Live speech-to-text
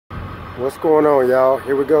What's going on, y'all?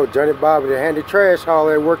 Here we go. Johnny Bobby, the handy trash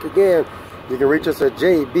hauler at work again. You can reach us at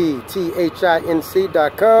jbthinc.com,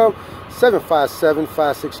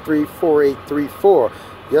 757-563-4834.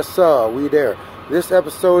 Yes, sir, we there. This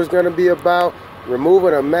episode is going to be about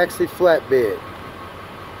removing a MAXXD flatbed.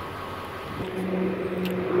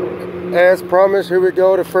 As promised, here we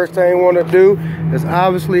go. The first thing you want to do is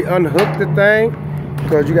obviously unhook the thing,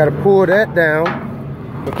 because you got to pull that down.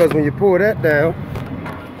 Because when you pull that down,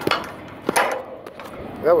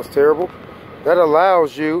 that was terrible. That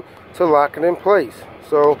allows you to lock it in place.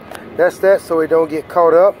 So that's that, so it don't get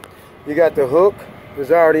caught up. You got the hook,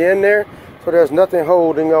 it's already in there, so there's nothing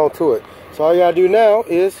holding on to it. So all you gotta do now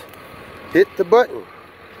is hit the button.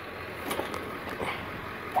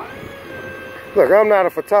 Look, I'm not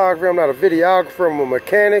a photographer, I'm not a videographer, I'm a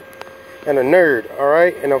mechanic and a nerd, all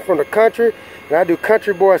right? And I'm from the country, and I do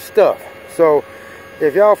country boy stuff. So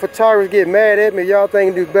if y'all photographers get mad at me, y'all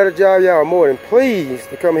think you do a better job, y'all are more than pleased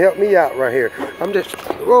to come help me out right here. I'm just,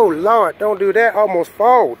 oh Lord, don't do that, almost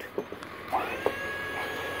fall.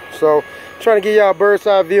 So, trying to give y'all a bird's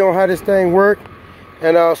eye view on how this thing works.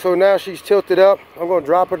 And so now she's tilted up. I'm gonna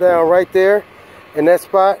drop her down right there in that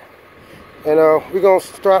spot. And we're gonna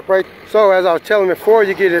stop right. So as I was telling before,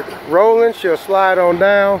 you get it rolling, she'll slide on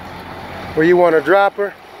down where you wanna drop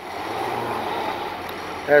her.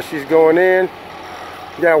 As she's going in.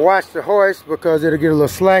 You gotta watch the hoist because it'll get a little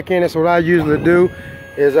slack in it. So what I usually do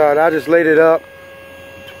is I just laid it up.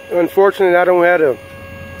 Unfortunately, I don't have a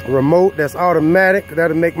remote that's automatic.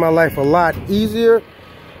 That'll make my life a lot easier,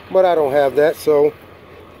 but I don't have that, so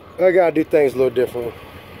I gotta do things a little differently.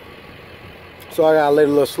 So I gotta let a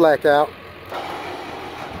little slack out.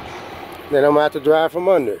 Then I'm gonna have to drive from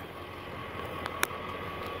under it.